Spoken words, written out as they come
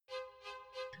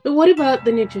But what about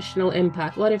the nutritional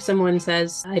impact? What if someone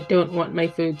says, I don't want my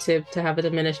food to have a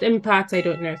diminished impact? I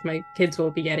don't know if my kids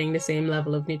will be getting the same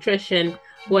level of nutrition.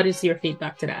 What is your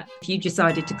feedback to that? If you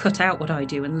decided to cut out what I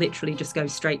do and literally just go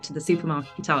straight to the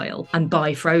supermarket aisle and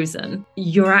buy frozen,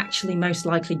 you're actually most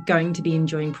likely going to be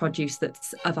enjoying produce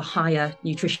that's of a higher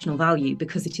nutritional value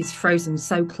because it is frozen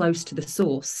so close to the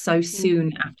source so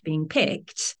soon after being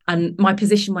picked. And my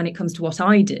position when it comes to what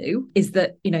I do is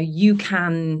that, you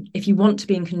can, if you want to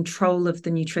be in control of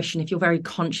the nutrition, if you're very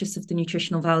conscious of the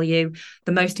nutritional value,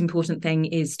 the most important thing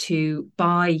is to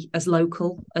buy as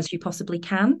local as you possibly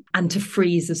can and to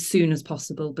freeze as soon as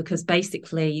possible, because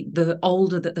basically the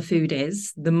older that the food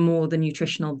is, the more the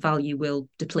nutritional value will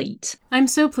deplete. I'm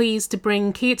so pleased to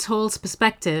bring Kate Hall's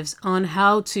perspectives on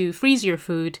how to freeze your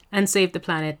food and save the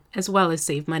planet, as well as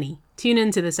save money. Tune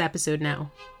into this episode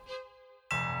now.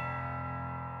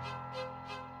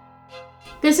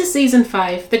 This is Season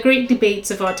 5, The Great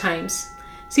Debates of Our Times.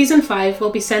 Season 5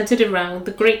 will be centered around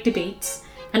the Great Debates,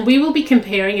 and we will be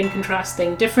comparing and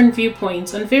contrasting different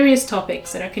viewpoints on various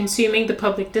topics that are consuming the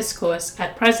public discourse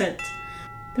at present.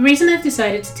 The reason I've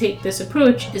decided to take this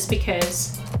approach is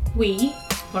because we,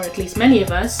 or at least many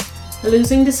of us, are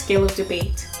losing the skill of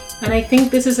debate, and I think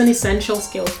this is an essential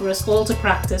skill for us all to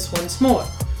practice once more.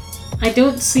 I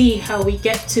don't see how we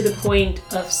get to the point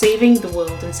of saving the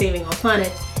world and saving our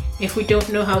planet if we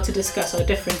don't know how to discuss our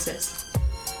differences.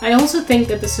 I also think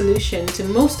that the solution to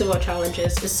most of our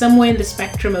challenges is somewhere in the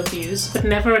spectrum of views, but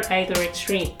never at either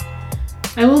extreme.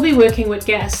 I will be working with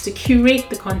guests to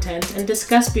curate the content and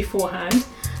discuss beforehand.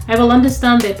 I will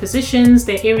understand their positions,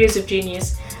 their areas of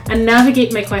genius, and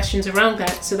navigate my questions around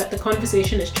that so that the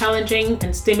conversation is challenging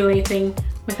and stimulating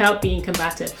without being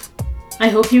combative. I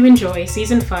hope you enjoy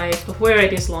Season 5 of Where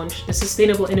Ideas Launch, the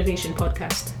Sustainable Innovation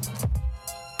Podcast.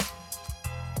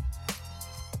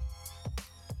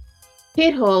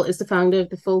 Kate Hall is the founder of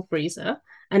The Full Freezer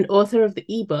and author of the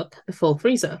ebook The Full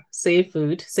Freezer: Save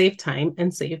Food, Save Time,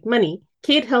 and Save Money.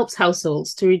 Kate helps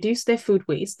households to reduce their food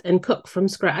waste and cook from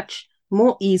scratch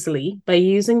more easily by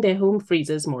using their home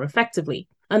freezers more effectively.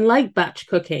 Unlike batch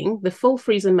cooking, the full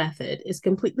freezer method is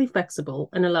completely flexible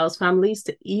and allows families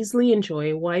to easily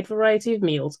enjoy a wide variety of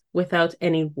meals without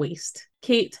any waste.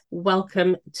 Kate,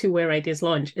 welcome to Where Ideas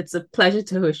Launch. It's a pleasure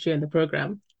to host you on the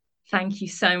program. Thank you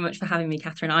so much for having me,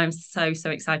 Catherine. I'm so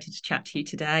excited to chat to you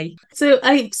today. So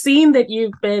I've seen that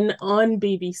you've been on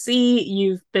BBC,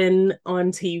 you've been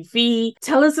on TV.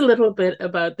 Tell us a little bit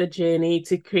about the journey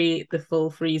to create the full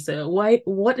freezer.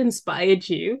 What inspired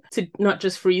you to not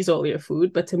just freeze all your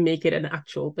food, but to make it an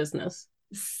actual business?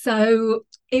 So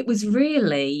it was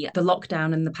really the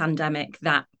lockdown and the pandemic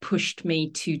that pushed me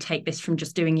to take this from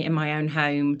just doing it in my own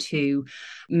home to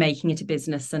making it a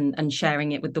business and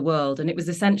sharing it with the world. And it was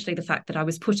essentially the fact that I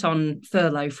was put on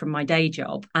furlough from my day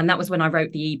job. And that was when I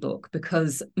wrote the ebook,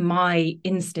 because my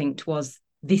instinct was,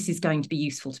 this is going to be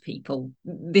useful to people.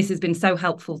 This has been so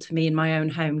helpful to me in my own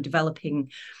home,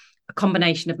 developing a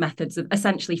combination of methods of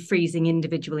essentially freezing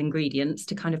individual ingredients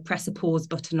to kind of press a pause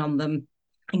button on them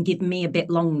and give me a bit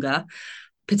longer,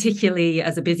 particularly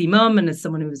as a busy mum and as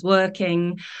someone who was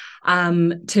working,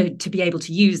 to be able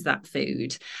to use that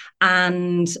food.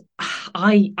 And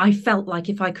I felt like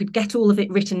if I could get all of it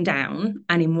written down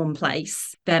and in one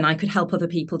place, then I could help other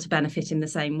people to benefit in the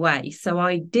same way. So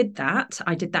I did that.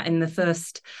 I did that in the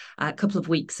first couple of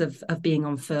weeks of being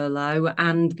on furlough.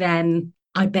 And then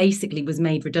I basically was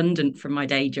made redundant from my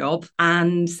day job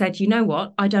and said, you know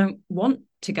what, I don't want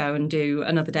to go and do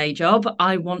another day job.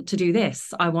 I want to do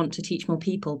this. I want to teach more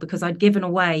people, because I'd given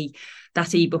away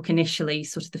that ebook initially,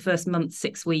 sort of the first month,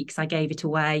 6 weeks, I gave it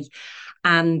away.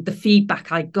 And the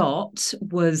feedback I got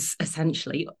was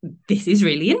essentially, this is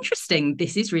really interesting.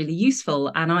 This is really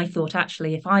useful. And I thought,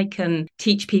 actually, if I can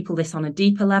teach people this on a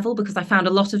deeper level, because I found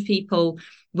a lot of people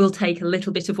will take a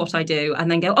little bit of what I do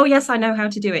and then go, oh, yes, I know how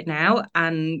to do it now.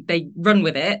 And they run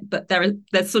with it. But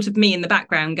there's sort of me in the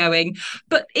background going,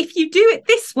 but if you do it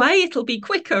this way, it'll be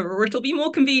quicker, or it'll be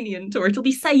more convenient, or it'll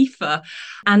be safer.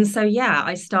 And so, yeah,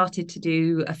 I started to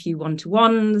do a few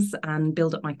one-to-ones and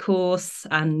build up my course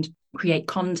and create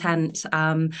content,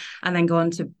 and then go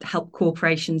on to help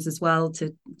corporations as well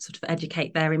to sort of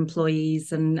educate their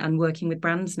employees, and working with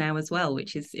brands now as well,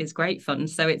 which is great fun.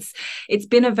 So it's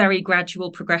been a very gradual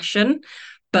progression,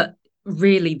 but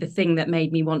really the thing that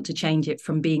made me want to change it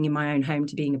from being in my own home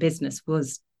to being a business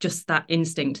was just that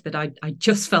instinct that I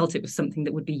just felt it was something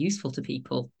that would be useful to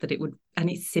people, that it would, and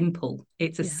it's simple.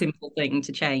 It's a simple thing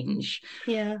to change.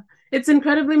 Yeah. It's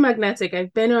incredibly magnetic.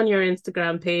 I've been on your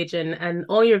Instagram page, and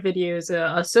all your videos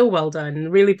are so well done,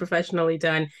 really professionally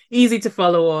done, easy to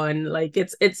follow on. Like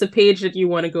it's a page that you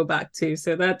want to go back to.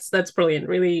 So that's brilliant.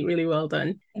 Really, really well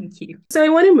done. Thank you. So I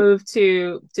want to move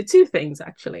to two things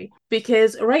actually,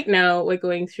 because right now we're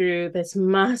going through this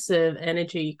massive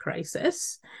energy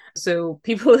crisis. So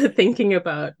people are thinking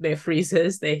about their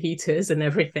freezers, their heaters, and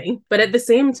everything. But at the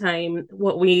same time,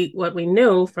 what we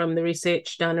know from the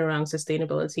research done around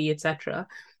sustainability, etc.,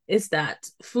 is that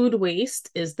food waste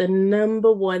is the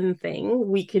number one thing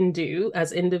we can do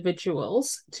as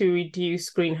individuals to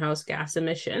reduce greenhouse gas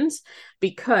emissions,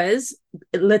 because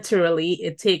literally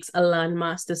it takes a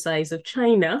landmass the size of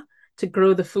China to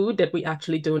grow the food that we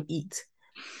actually don't eat,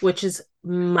 which is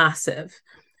massive.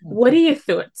 What are your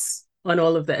thoughts on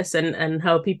all of this, and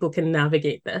how people can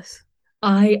navigate this?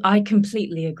 I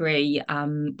completely agree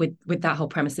with that whole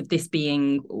premise of this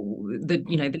being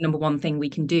the number one thing we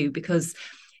can do, because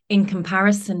in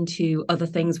comparison to other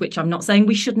things, which I'm not saying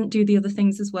we shouldn't do the other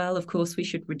things as well. Of course, we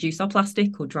should reduce our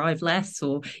plastic or drive less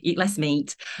or eat less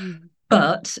meat. Mm.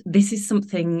 But this is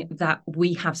something that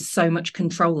we have so much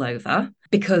control over,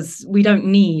 because we don't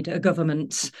need a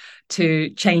government to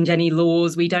change any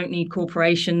laws. We don't need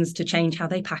corporations to change how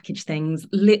they package things.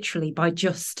 Literally, by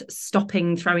just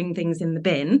stopping throwing things in the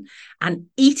bin and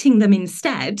eating them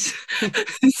instead.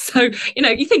 So,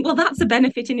 you think, well, that's a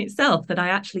benefit in itself, that I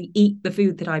actually eat the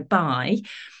food that I buy.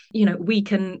 We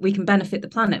can benefit the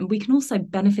planet, and we can also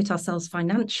benefit ourselves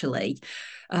financially.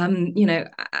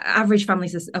 Average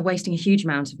families are wasting a huge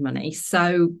amount of money.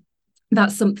 So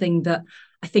that's something that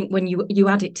I think when you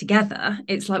add it together,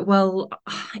 it's like, well,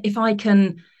 if I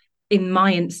can, in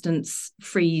my instance,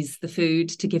 freeze the food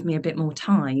to give me a bit more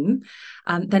time,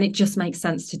 then it just makes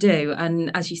sense to do.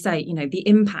 And as you say, the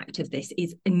impact of this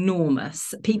is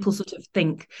enormous. People sort of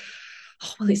think,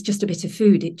 oh, well, it's just a bit of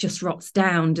food, it just rots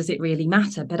down, does it really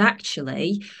matter? But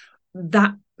actually,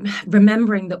 that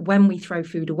remembering that when we throw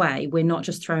food away, we're not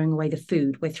just throwing away the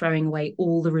food, we're throwing away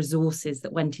all the resources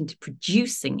that went into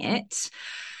producing it.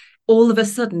 All of a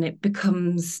sudden it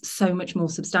becomes so much more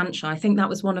substantial. I think that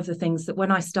was one of the things that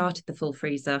when I started the Full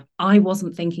Freezer, I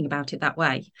wasn't thinking about it that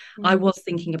way. Mm. I was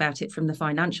thinking about it from the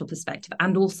financial perspective,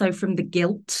 and also from the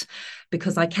guilt,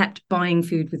 because I kept buying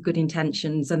food with good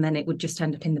intentions, and then it would just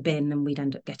end up in the bin, and we'd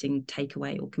end up getting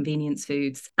takeaway or convenience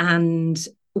foods. And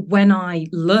when I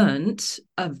learnt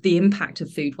of the impact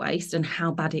of food waste and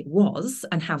how bad it was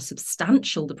and how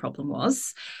substantial the problem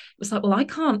was, it was like, well, I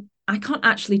can't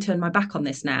actually turn my back on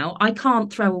this now. I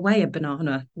can't throw away a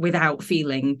banana without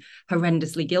feeling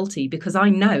horrendously guilty, because I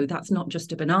know that's not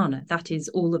just a banana. That is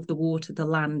all of the water, the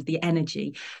land, the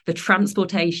energy, the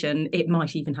transportation. It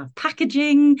might even have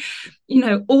packaging.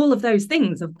 All of those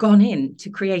things have gone into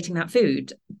creating that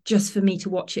food, just for me to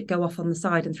watch it go off on the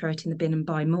side and throw it in the bin and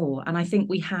buy more. And I think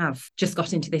we have just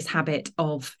got into this habit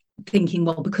of thinking,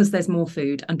 well, because there's more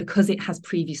food and because it has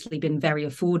previously been very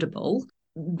affordable,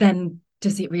 then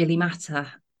does it really matter?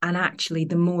 And actually,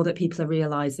 the more that people are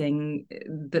realizing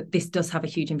that this does have a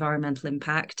huge environmental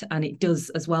impact, and it does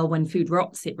as well, when food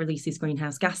rots, it releases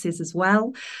greenhouse gases as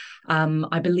well.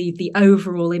 I believe the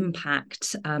overall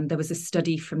impact, there was a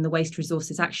study from the Waste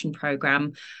Resources Action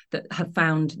Programme that have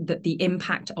found that the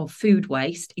impact of food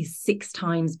waste is 6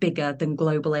 times bigger than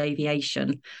global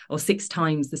aviation, or 6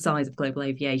 times the size of global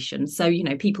aviation. So,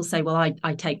 people say, well,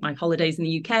 I take my holidays in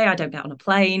the UK, I don't get on a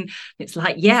plane. It's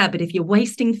like, yeah, but if you're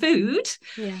wasting food,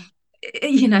 yeah,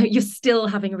 you're still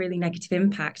having a really negative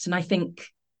impact. And I think,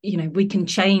 we can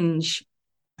change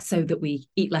so that we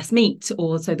eat less meat,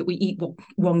 or so that we eat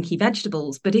wonky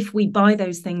vegetables. But if we buy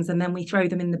those things and then we throw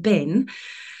them in the bin,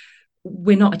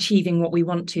 we're not achieving what we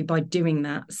want to by doing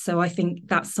that. So I think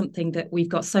that's something that we've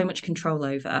got so much control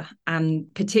over.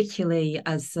 And particularly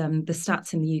as the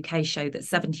stats in the UK show that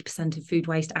 70% of food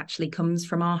waste actually comes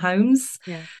from our homes.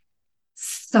 Yeah.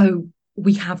 So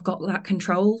we have got that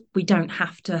control. We don't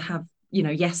have to have,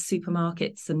 yes,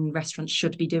 supermarkets and restaurants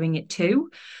should be doing it too,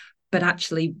 but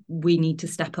actually we need to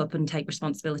step up and take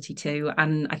responsibility too.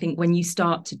 And I think when you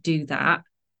start to do that,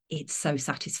 it's so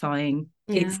satisfying.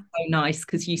 Yeah. It's so nice,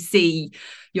 because you see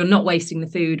you're not wasting the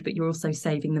food, but you're also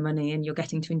saving the money and you're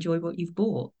getting to enjoy what you've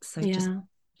bought. So yeah.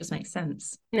 Just makes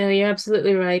sense. No, you're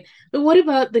absolutely right. But what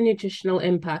about the nutritional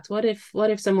impact? What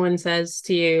if someone says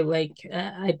to you, like,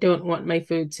 I don't want my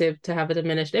food to have a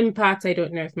diminished impact. I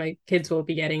don't know if my kids will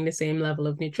be getting the same level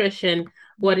of nutrition.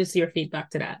 What is your feedback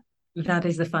to that? That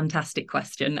is a fantastic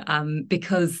question,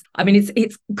 because I mean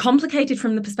it's complicated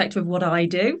from the perspective of what I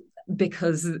do,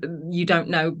 because you don't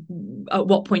know at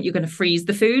what point you're going to freeze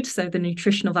the food, so the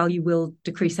nutritional value will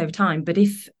decrease over time. But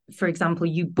if, for example,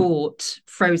 you bought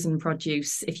frozen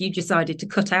produce, if you decided to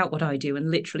cut out what I do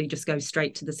and literally just go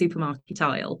straight to the supermarket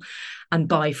aisle and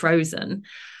buy frozen,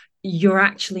 you're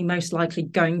actually most likely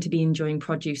going to be enjoying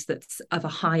produce that's of a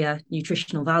higher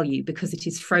nutritional value because it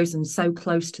is frozen so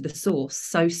close to the source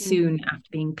so soon after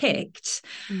being picked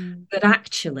that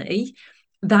actually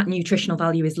that nutritional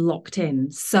value is locked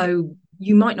in. So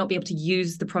you might not be able to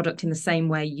use the product in the same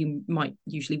way you might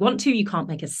usually want to. You can't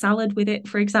make a salad with it,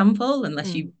 for example,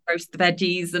 unless you roast the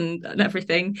veggies and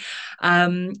everything.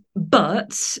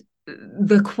 But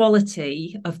the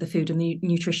quality of the food and the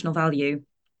nutritional value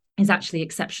is actually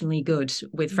exceptionally good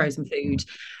with frozen food.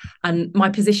 And my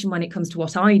position when it comes to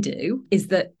what I do is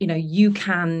that, you know, you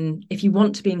can, if you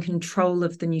want to be in control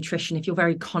of the nutrition, if you're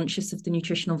very conscious of the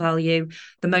nutritional value,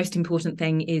 the most important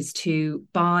thing is to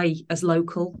buy as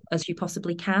local as you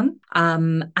possibly can,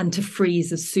 and to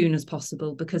freeze as soon as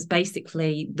possible, because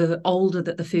basically the older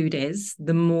that the food is,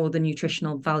 the more the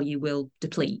nutritional value will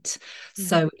deplete.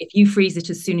 So if you freeze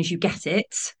it as soon as you get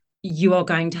it, you are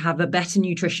going to have a better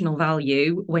nutritional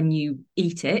value when you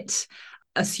eat it,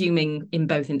 assuming in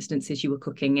both instances you were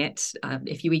cooking it.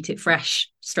 If you eat it fresh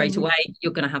straight away,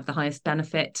 you're going to have the highest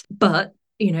benefit. But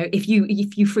you know, if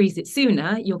you freeze it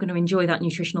sooner, you're going to enjoy that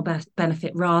nutritional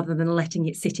benefit rather than letting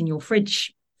it sit in your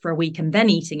fridge for a week and then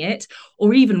eating it,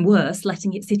 or even worse,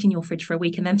 letting it sit in your fridge for a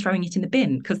week and then throwing it in the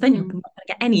bin, because then you're not going to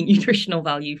get any nutritional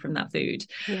value from that food.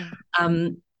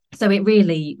 So it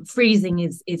really, freezing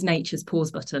is nature's pause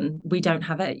button. We don't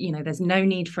have it, you know, there's no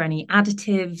need for any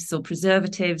additives or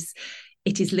preservatives.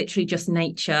 It is literally just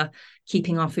nature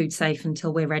keeping our food safe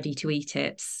until we're ready to eat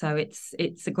it. So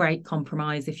it's a great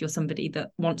compromise if you're somebody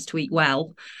that wants to eat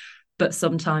well, but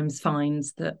sometimes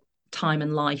finds that time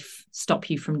and life stop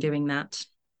you from doing that.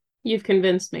 You've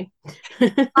convinced me.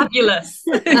 Fabulous.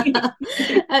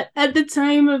 At the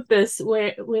time of this,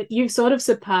 where you've sort of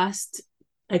surpassed,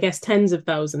 I guess, tens of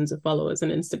thousands of followers on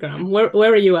Instagram.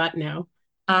 Where are you at now?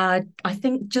 I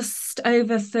think just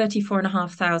over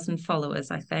 34,500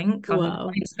 followers, I think.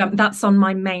 Wow. That's on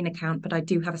my main account, but I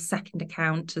do have a second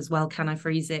account as well, Can I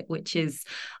Freeze It, which is,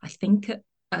 I think,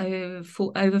 over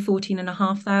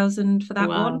 14,500 for that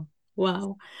one.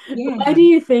 Wow. Yeah. Why do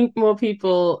you think more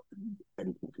people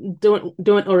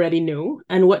don't already know?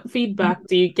 And what feedback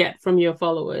do you get from your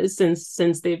followers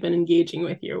since they've been engaging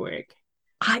with your work?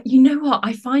 You know what?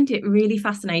 I find it really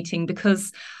fascinating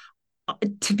because,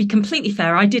 to be completely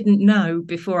fair, I didn't know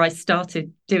before I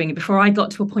started doing it, before I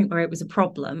got to a point where it was a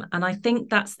problem. And I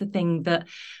think that's the thing, that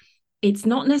it's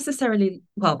not necessarily,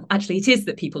 well, actually it is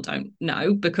that people don't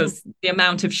know, because the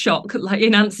amount of shock, like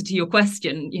in answer to your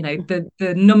question, you know,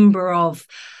 the number of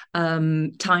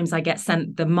times I get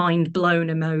sent the mind blown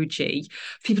emoji,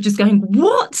 people just going,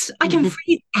 what? I can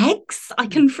freeze eggs, I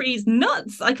can freeze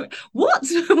nuts, what?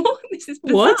 This is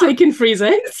bizarre. What? I can freeze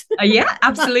eggs? Yeah,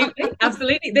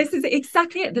 absolutely. This is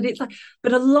exactly it. That it's like,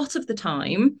 but a lot of the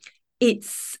time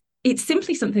it's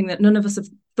simply something that none of us have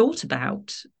thought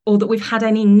about, or that we've had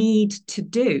any need to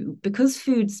do, because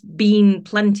food's been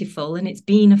plentiful and it's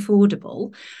been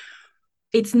affordable.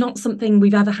 It's not something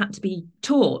we've ever had to be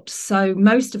taught. So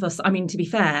most of us, I mean, to be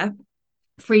fair,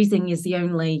 freezing is the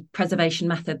only preservation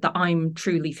method that I'm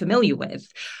truly familiar with.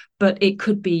 But it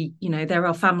could be, you know, there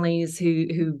are families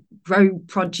who grow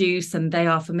produce and they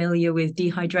are familiar with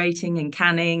dehydrating and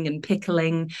canning and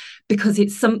pickling, because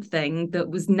it's something that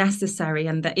was necessary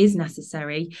and that is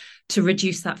necessary to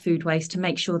reduce that food waste, to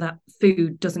make sure that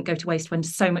food doesn't go to waste when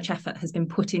so much effort has been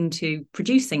put into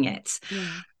producing it.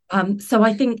 So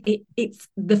I think it's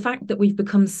the fact that we've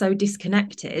become so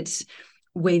disconnected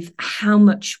with how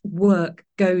much work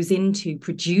goes into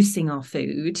producing our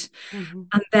food,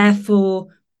 and therefore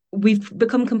we've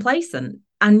become complacent.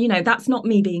 And, you know, that's not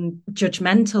me being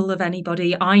judgmental of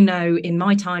anybody. I know in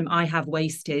my time I have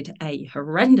wasted a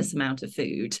horrendous amount of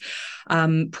food.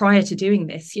 Prior to doing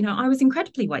this, you know, I was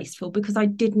incredibly wasteful because I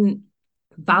didn't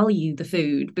value the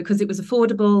food, because it was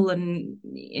affordable, and,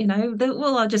 you know,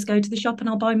 well, I'll just go to the shop and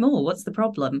I'll buy more. What's the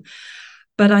problem?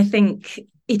 But I think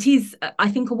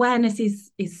awareness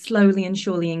is slowly and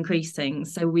surely increasing.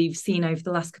 So we've seen over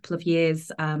the last couple of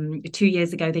years, 2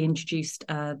 years ago, they introduced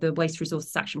the Waste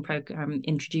Resources Action Programme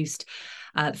introduced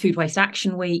Food Waste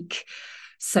Action Week.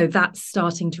 So that's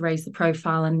starting to raise the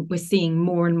profile, and we're seeing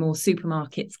more and more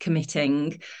supermarkets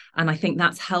committing. And I think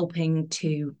that's helping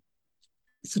to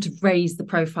sort of raise the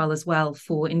profile as well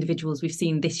for individuals. We've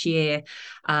seen this year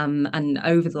and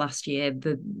over the last year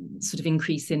the sort of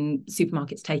increase in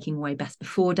supermarkets taking away best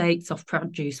before dates off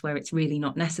produce where it's really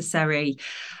not necessary.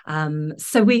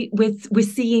 So we're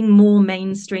seeing more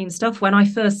mainstream stuff. When I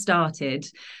first started,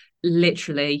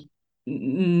 literally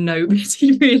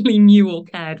nobody really knew or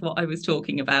cared what I was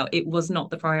talking about. It was not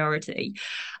the priority,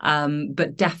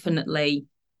 but definitely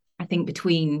I think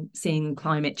between seeing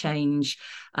climate change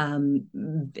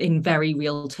in very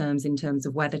real terms, in terms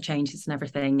of weather changes and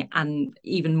everything, and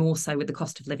even more so with the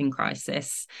cost of living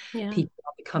crisis, Yeah. people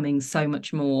are becoming so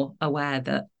much more aware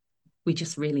that we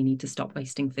just really need to stop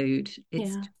wasting food.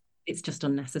 It's just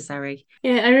unnecessary.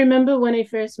 Yeah, I remember when I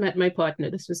first met my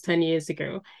partner, this was 10 years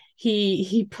ago,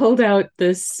 he pulled out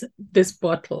this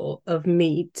bottle of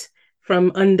meat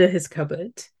from under his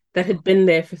cupboard that had been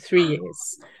there for 3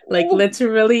 years. Like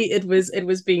literally it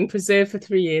was being preserved for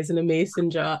 3 years in a mason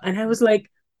jar. And I was like,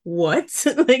 what?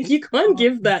 Like you can't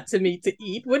give that to me to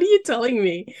eat. What are you telling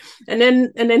me? And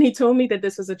then he told me that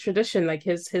this was a tradition. Like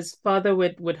his father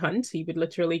would hunt. He would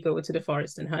literally go to the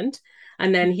forest and hunt,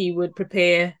 and then he would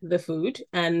prepare the food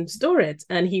and store it,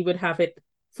 and he would have it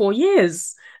for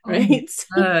years, Oh my right?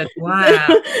 God,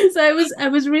 wow. So I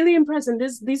was really impressed, and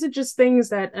these are just things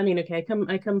that, I mean, okay,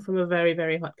 I come from a very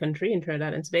very hot country in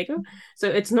Trinidad and Tobago, so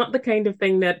it's not the kind of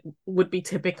thing that would be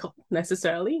typical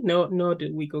necessarily. No, nor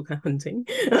do we go hunting,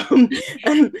 um,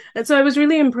 and so I was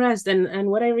really impressed, and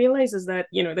what I realized is that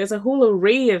there's a whole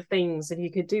array of things that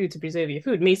you could do to preserve your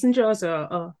food. Mason jars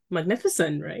are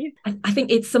magnificent, right? I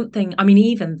think it's something, I mean,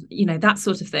 even, that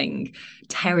sort of thing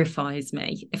terrifies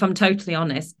me, if I'm totally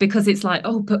honest, because it's like,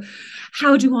 oh, but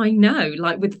how do I know?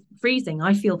 Like with freezing,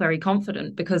 I feel very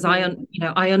confident because I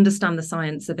understand the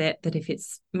science of it, that if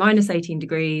it's minus 18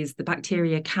 degrees, the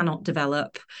bacteria cannot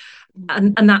develop.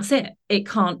 And that's it. It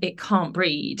can't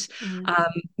breed.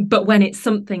 But when it's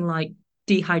something like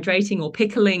dehydrating or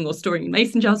pickling or storing in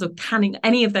mason jars or canning,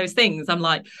 any of those things, I'm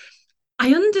like,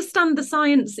 I understand the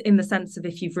science in the sense of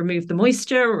if you've removed the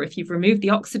moisture or if you've removed the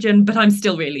oxygen, but I'm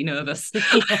still really nervous.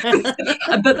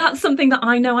 But that's something that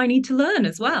I know I need to learn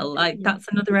as well. Like that's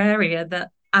another area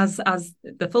that as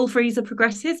the full freezer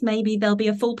progresses, maybe there'll be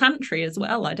a full pantry as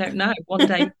well. I don't know. One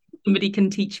day somebody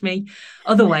can teach me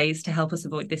other ways to help us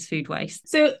avoid this food waste.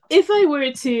 So if I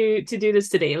were to do this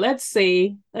today, let's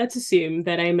assume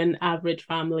that I'm an average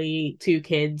family, two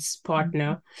kids,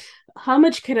 partner. How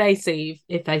much could I save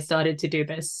if I started to do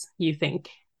this, you think?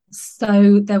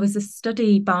 So there was a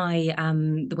study by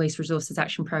the Waste Resources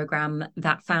Action Programme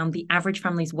that found the average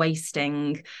family's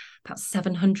wasting about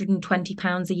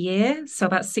 £720 a year, so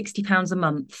about £60 a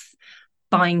month,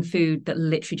 buying food that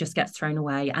literally just gets thrown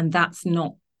away. And that's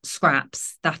not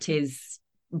scraps, that is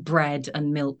bread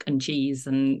and milk and cheese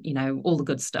and all the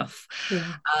good stuff.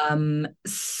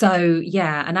 So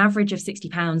yeah, an average of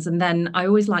 £60. And then I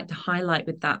always like to highlight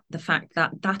with that the fact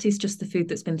that that is just the food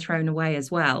that's been thrown away as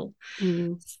well.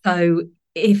 So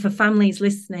if a family's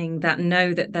listening that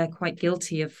know that they're quite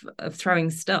guilty of throwing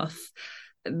stuff,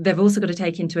 they've also got to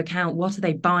take into account what are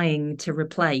they buying to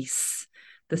replace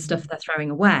the stuff they're throwing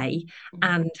away,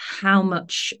 and how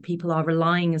much people are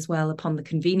relying as well upon the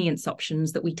convenience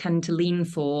options that we tend to lean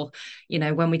for,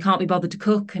 when we can't be bothered to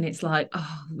cook and it's like,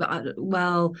 oh,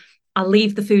 well, I'll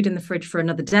leave the food in the fridge for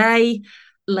another day.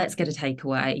 Let's get a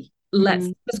takeaway. Let's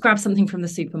just grab something from the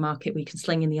supermarket we can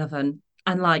sling in the oven.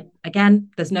 And like,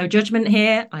 again, there's no judgment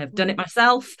here. I have done it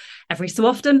myself every so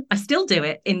often. I still do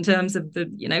it in terms of the,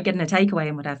 getting a takeaway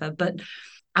and whatever, but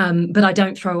I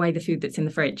don't throw away the food that's in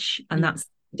the fridge. And that's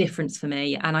difference for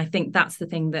me. And I think that's the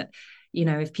thing that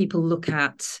if people look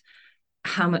at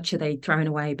how much are they throwing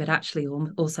away, but actually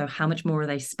also how much more are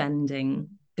they spending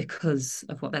because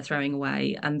of what they're throwing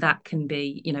away, and that can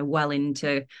be well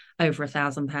into over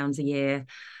 £1,000 a year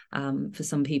for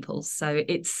some people. So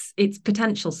it's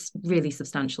potential really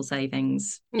substantial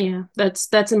savings. Yeah,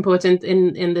 that's important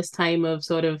in this time of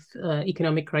sort of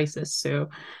economic crisis. So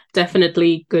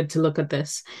definitely good to look at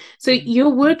this. So your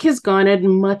work has garnered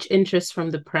much interest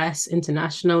from the press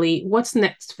internationally. What's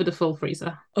next for the Full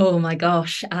Freezer? Oh my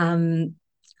gosh.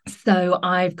 So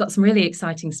I've got some really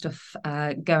exciting stuff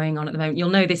going on at the moment. You'll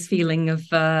know this feeling of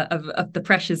the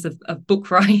pressures of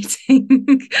book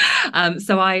writing.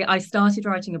 So I started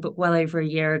writing a book well over a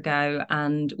year ago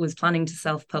and was planning to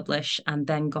self-publish, and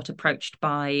then got approached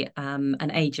by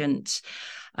an agent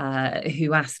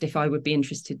who asked if I would be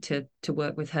interested to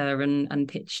work with her and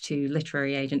pitch to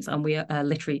literary agents. And we are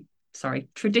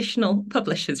traditional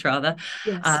publishers rather.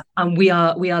 Yes. And we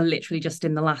are literally just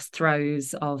in the last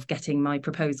throes of getting my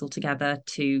proposal together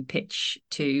to pitch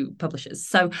to publishers.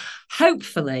 So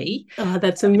hopefully, Oh,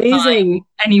 that's amazing.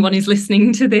 anyone is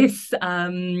listening to this,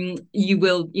 you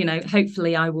will,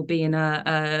 hopefully I will be in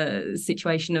a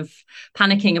situation of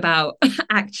panicking about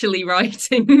actually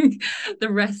writing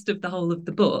the rest of the whole of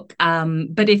the book.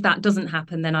 But if that doesn't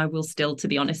happen, then I will still, to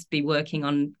be honest, be working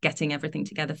on getting everything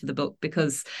together for the book,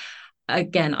 because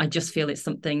again, I just feel it's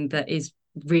something that is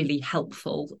really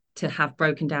helpful to have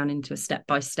broken down into a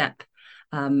step-by-step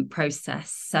process.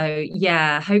 So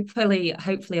yeah, hopefully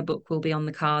a book will be on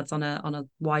the cards on a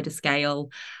wider scale.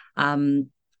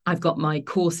 I've got my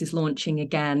courses launching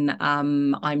again.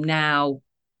 I'm now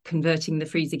converting the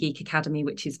Freezer Geek Academy,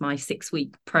 which is my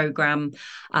 6-week program,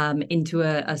 into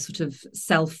a sort of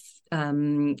self-led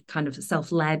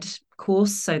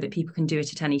course, so that people can do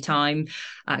it at any time,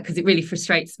 because it really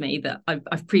frustrates me that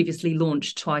I've previously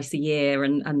launched twice a year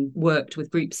and worked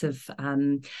with groups of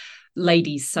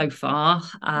ladies so far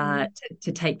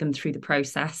to take them through the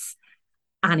process,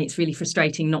 and it's really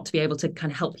frustrating not to be able to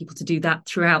kind of help people to do that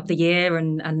throughout the year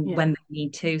and when they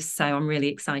need to. So I'm really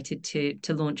excited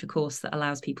to launch a course that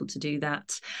allows people to do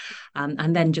that,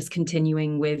 and then just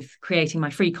continuing with creating my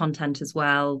free content as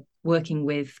well, working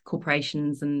with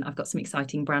corporations, and I've got some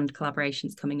exciting brand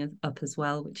collaborations coming up as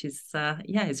well, which is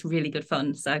it's really good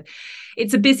fun. So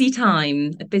it's a busy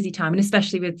time, and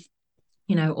especially with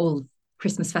all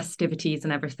Christmas festivities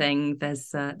and everything,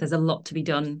 there's a lot to be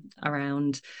done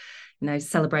around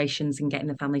celebrations and getting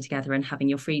the family together and having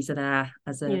your freezer there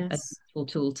as a useful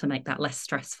tool to make that less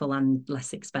stressful and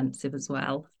less expensive as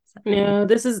well. So. No,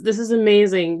 this is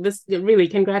amazing. This really,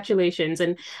 congratulations.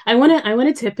 And I want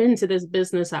to tip into this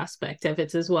business aspect of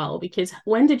it as well, because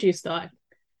when did you start?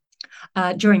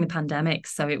 During the pandemic,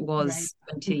 so it was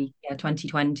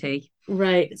 2020.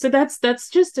 Right. So that's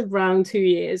just around 2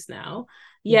 years now.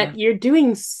 Yet you're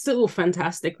doing so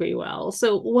fantastically well.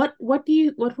 So what would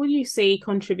you say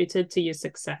contributed to your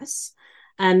success,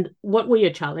 and what were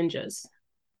your challenges?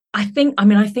 I think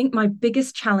my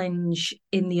biggest challenge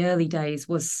in the early days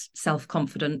was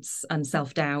self-confidence and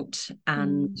self-doubt,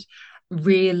 and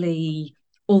really,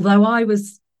 although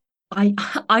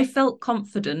I felt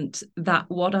confident that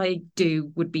what I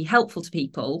do would be helpful to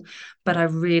people, but I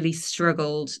really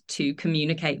struggled to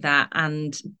communicate that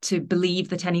and to believe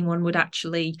that anyone would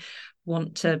actually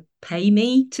want to pay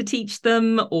me to teach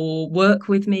them or work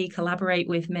with me, collaborate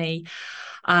with me.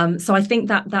 So I think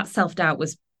that self-doubt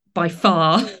was by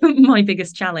far my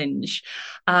biggest challenge.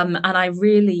 And I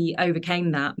really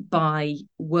overcame that by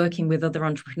working with other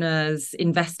entrepreneurs,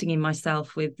 investing in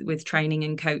myself with training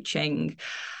and coaching,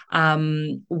 I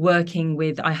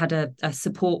had a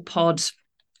support pod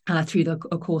through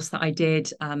a course that I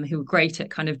did, who were great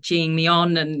at kind of geeing me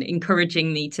on and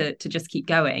encouraging me to just keep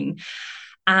going.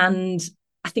 And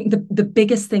I think the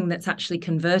biggest thing that's actually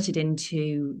converted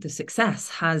into the success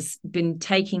has been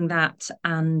taking that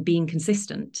and being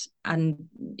consistent and,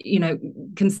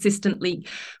 consistently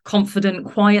confident,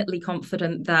 quietly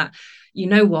confident that,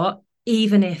 what,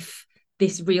 even if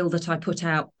this reel that I put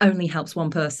out only helps one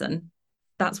person,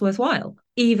 that's worthwhile.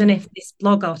 Even if this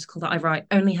blog article that I write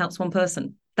only helps one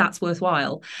person, that's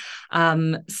worthwhile.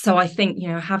 So I think,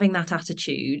 having that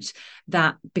attitude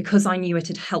that because I knew it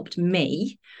had helped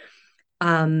me,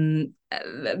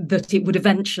 that it would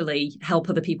eventually help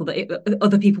other people,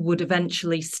 other people would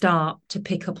eventually start to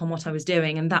pick up on what I was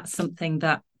doing. And that's something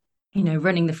that,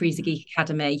 running the Freezer Geek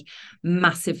Academy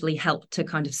massively helped to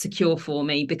kind of secure for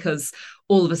me, because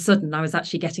all of a sudden I was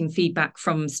actually getting feedback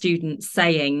from students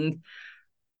saying,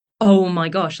 oh my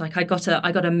gosh, like I got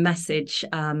a message,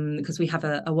 because we have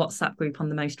a WhatsApp group on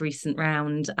the most recent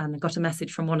round, and I got a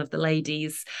message from one of the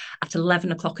ladies at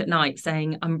 11 o'clock at night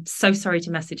saying, I'm so sorry to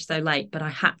message so late, but I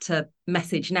had to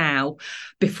message now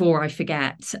before I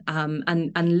forget,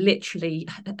 and literally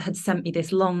had sent me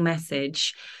this long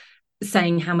message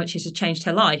saying how much it had changed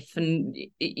her life, and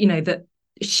that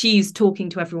she's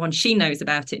talking to everyone she knows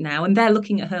about it now, and they're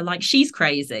looking at her like she's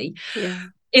crazy. Yeah.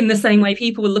 In the same way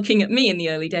people were looking at me in the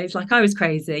early days like I was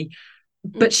crazy,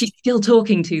 but she's still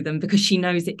talking to them because she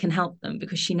knows it can help them,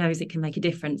 because she knows it can make a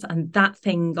difference. And that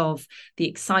thing of the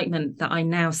excitement that I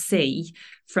now see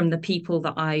from the people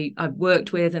that I've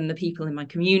worked with and the people in my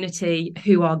community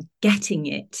who are getting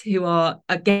it, who are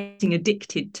getting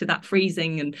addicted to that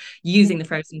freezing and using the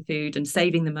frozen food and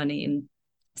saving the money and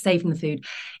saving the food,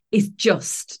 is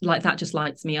just like that, just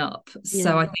lights me up.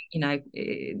 So I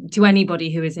think, to anybody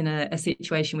who is in a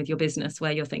situation with your business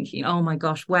where you're thinking, oh my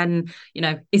gosh, when,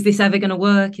 is this ever going to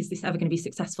work? Is this ever going to be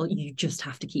successful? You just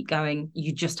have to keep going.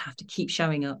 You just have to keep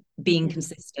showing up, being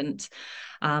consistent.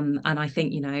 And I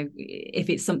think, if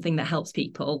it's something that helps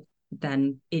people,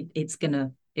 then it's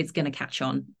gonna catch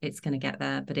on. It's gonna get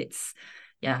there. But it's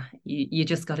yeah, you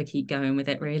just got to keep going with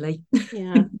it, really.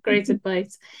 Yeah, great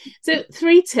advice. So,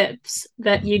 three tips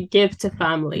that you'd give to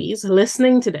families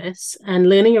listening to this and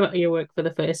learning about your work for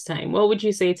the first time. What would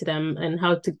you say to them and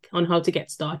how to get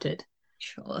started?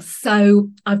 Sure. So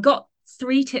I've got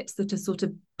three tips that are sort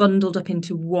of bundled up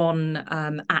into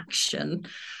one action.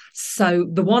 So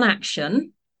the one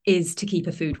action is to keep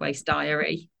a food waste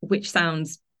diary, which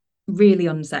sounds really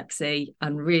unsexy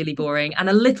and really boring and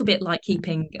a little bit like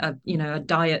keeping a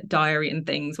diet diary and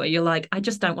things where you're like, I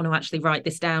just don't want to actually write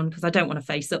this down because I don't want to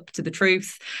face up to the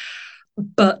truth.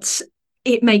 But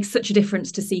it makes such a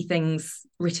difference to see things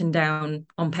written down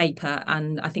on paper.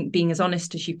 And I think being as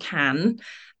honest as you can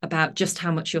about just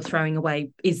how much you're throwing away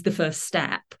is the first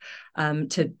step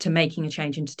to making a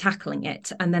change and to tackling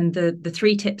it. And then the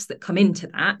three tips that come into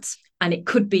that, and it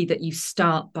could be that you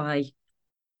start by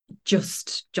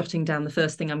just jotting down the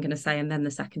first thing I'm going to say and then the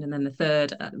second and then the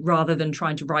third, rather than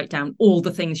trying to write down all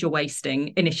the things you're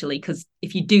wasting initially, because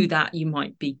if you do that you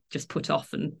might be just put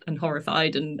off and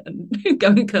horrified and go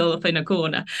and curl up in a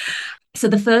corner. So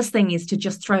the first thing is to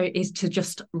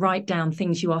just write down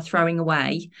things you are throwing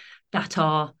away that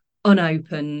are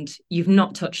unopened, you've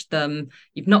not touched them,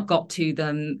 you've not got to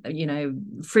them,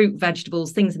 fruit,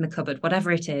 vegetables, things in the cupboard,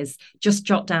 whatever it is. Just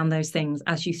jot down those things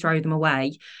as you throw them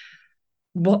away.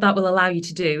 What that will allow you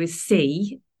to do is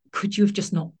see, could you have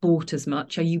just not bought as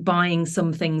much? Are you buying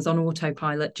some things on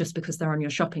autopilot just because they're on your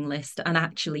shopping list and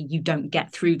actually you don't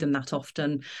get through them that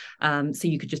often, so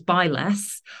you could just buy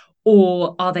less?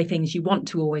 Or are they things you want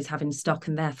to always have in stock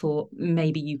and therefore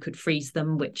maybe you could freeze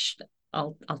them, which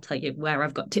I'll tell you where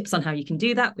I've got tips on how you can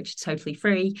do that, which is totally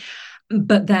free.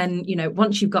 But then,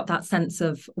 once you've got that sense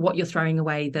of what you're throwing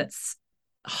away that's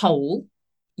whole,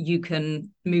 you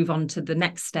can move on to the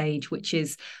next stage, which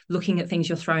is looking at things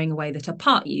you're throwing away that are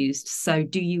part used. So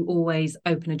do you always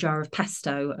open a jar of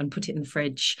pesto and put it in the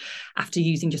fridge after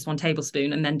using just 1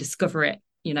 tablespoon and then discover it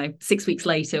 6 weeks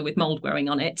later with mold growing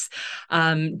on it?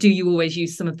 Do you always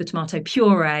use some of the tomato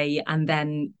puree and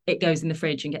then it goes in the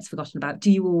fridge and gets forgotten about?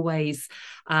 Do you always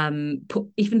put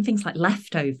even things like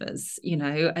leftovers?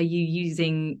 Are you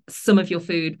using some of your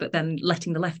food but then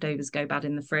letting the leftovers go bad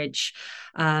in the fridge?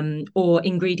 Or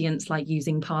ingredients like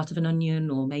using part of an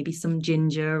onion or maybe some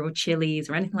ginger or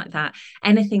chilies or anything like that,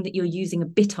 anything that you're using a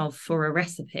bit of for a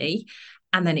recipe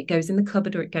and then it goes in the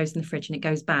cupboard or it goes in the fridge and it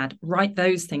goes bad. Write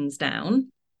those things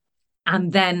down and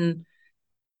then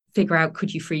figure out,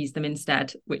 could you freeze them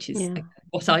instead, which is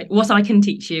what I can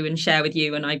teach you and share with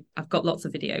you. And I've got lots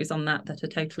of videos on that are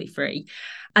totally free.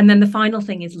 And then the final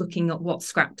thing is looking at what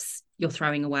scraps you're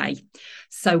throwing away.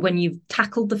 So when you've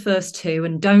tackled the first two,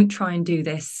 and don't try and do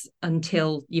this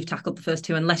until you've tackled the first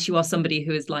two, unless you are somebody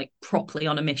who is like properly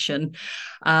on a mission.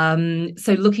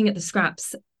 So looking at the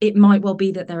scraps, it might well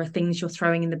be that there are things you're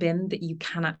throwing in the bin that you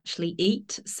can actually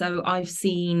eat. So I've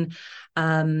seen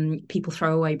people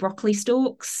throw away broccoli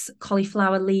stalks,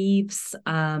 cauliflower leaves,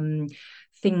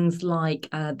 things like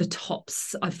the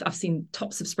tops. I've seen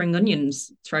tops of spring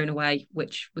onions thrown away,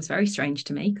 which was very strange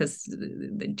to me because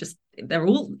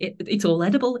it's all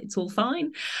edible, it's all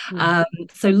fine.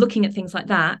 So looking at things like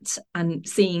that and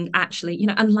seeing actually,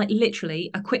 and like literally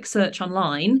a quick search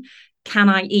online, can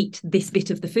I eat this bit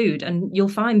of the food? And you'll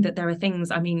find that there are things,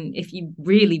 I mean, if you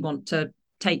really want to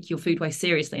take your food waste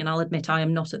seriously, and I'll admit I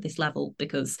am not at this level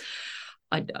because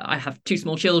I have 2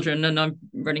 small children and I'm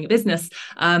running a business,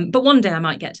 but one day I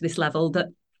might get to this level that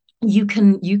you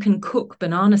can cook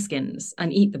banana skins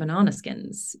and eat the banana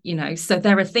skins, so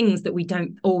there are things that we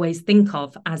don't always think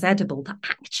of as edible that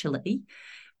actually,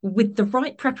 with the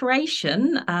right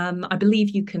preparation, I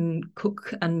believe you can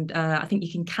cook, and I think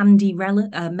you can candy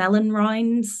melon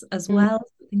rinds as well,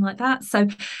 something like that. So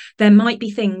there might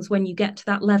be things when you get to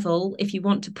that level, if you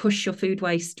want to push your food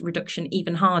waste reduction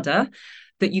even harder,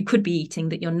 that you could be eating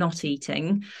that you're not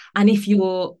eating. And if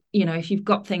you've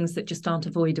got things that just aren't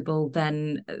avoidable,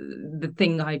 then the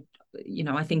thing I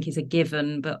think is a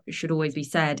given, but should always be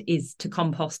said, is to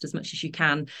compost as much as you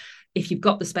can. If you've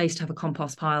got the space to have a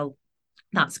compost pile,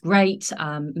 that's great.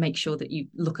 Make sure that you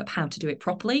look at how to do it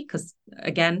properly, because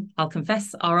again, I'll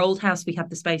confess, our old house, we had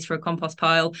the space for a compost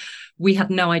pile. We had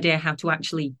no idea how to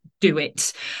actually do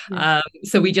it.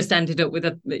 So we just ended up with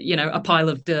a pile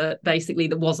of dirt basically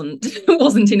that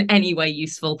wasn't in any way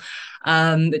useful,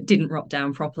 that didn't rot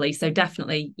down properly. So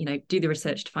definitely, do the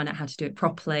research to find out how to do it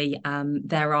properly.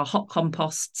 There are hot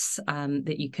composts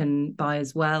that you can buy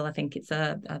as well. I think it's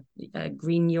a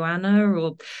green Ioana,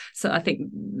 or so I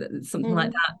think something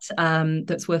like that,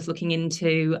 that's worth looking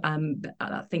into.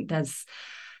 I think there's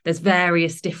there's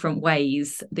various different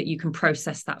ways that you can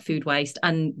process that food waste.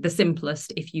 And the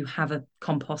simplest, if you have a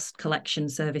compost collection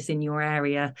service in your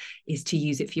area, is to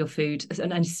use it for your food.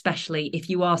 And especially if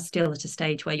you are still at a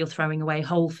stage where you're throwing away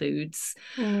whole foods,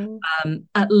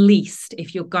 at least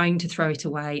if you're going to throw it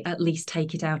away, at least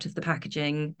take it out of the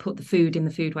packaging, put the food in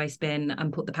the food waste bin,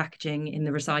 and put the packaging in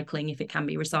the recycling if it can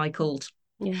be recycled.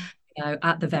 Yeah.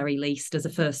 At the very least, as a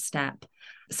first step.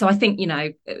 So I think,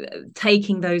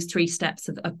 taking those 3 steps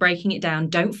of breaking it down,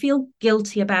 don't feel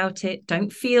guilty about it.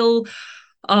 Don't feel,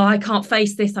 oh, I can't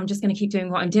face this, I'm just going to keep doing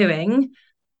what I'm doing.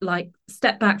 Like,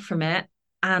 step back from it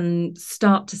and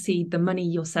start to see the money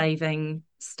you're saving,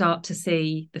 start to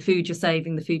see the food you're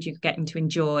saving, the food you're getting to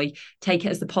enjoy. Take it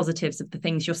as the positives of the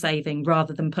things you're saving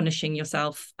rather than punishing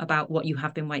yourself about what you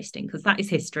have been wasting, because that is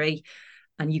history.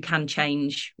 And you can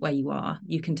change where you are.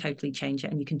 You can totally change it,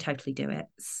 and you can totally do it.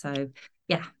 So,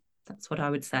 yeah, that's what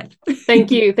I would say. Thank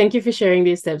you. Thank you for sharing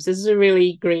these tips. This is a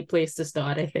really great place to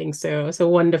start, I think. So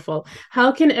wonderful.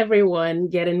 How can everyone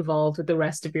get involved with the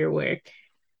rest of your work?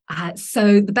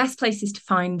 So the best places to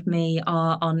find me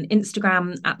are on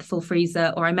Instagram at The Full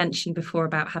Freezer, or I mentioned before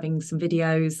about having some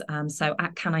videos. So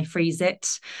at Can I Freeze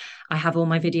It? I have all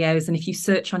my videos. And if you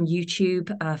search on YouTube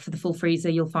for The Full Freezer,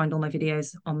 you'll find all my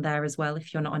videos on there as well,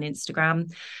 if you're not on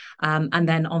Instagram. And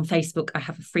then on Facebook, I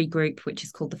have a free group, which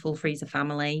is called The Full Freezer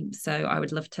Family. So I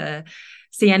would love to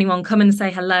see anyone come and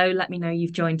say hello. Let me know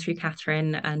you've joined through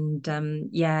Catherine. And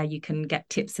you can get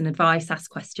tips and advice,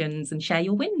 ask questions, and share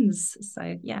your wins.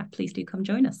 So yeah, please do come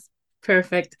join us.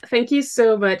 Perfect. Thank you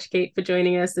so much, Kate, for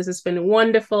joining us. This has been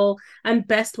wonderful, and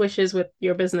best wishes with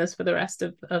your business for the rest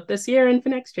of this year and for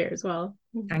next year as well.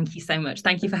 Thank you so much.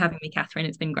 Thank you for having me, Catherine.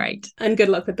 It's been great. And good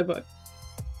luck with the book.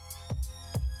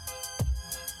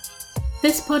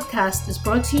 This podcast is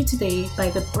brought to you today by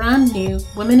the brand new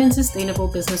Women in Sustainable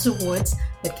Business Awards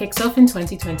that kicks off in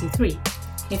 2023.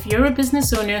 If you're a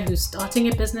business owner who's starting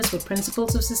a business with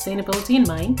principles of sustainability in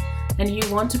mind, and you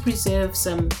want to preserve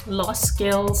some lost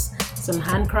skills, some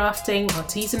handcrafting,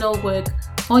 artisanal work,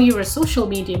 or you're a social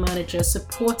media manager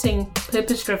supporting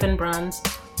purpose-driven brands,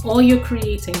 or you're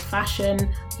creating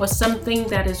fashion or something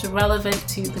that is relevant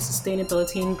to the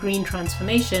sustainability and green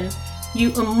transformation,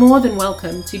 you are more than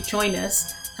welcome to join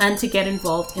us and to get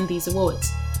involved in these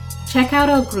awards. Check out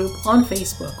our group on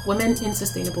Facebook, Women in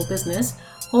Sustainable Business,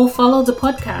 or follow the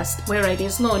podcast Where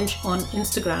Ideas Launch on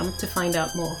Instagram to find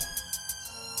out more.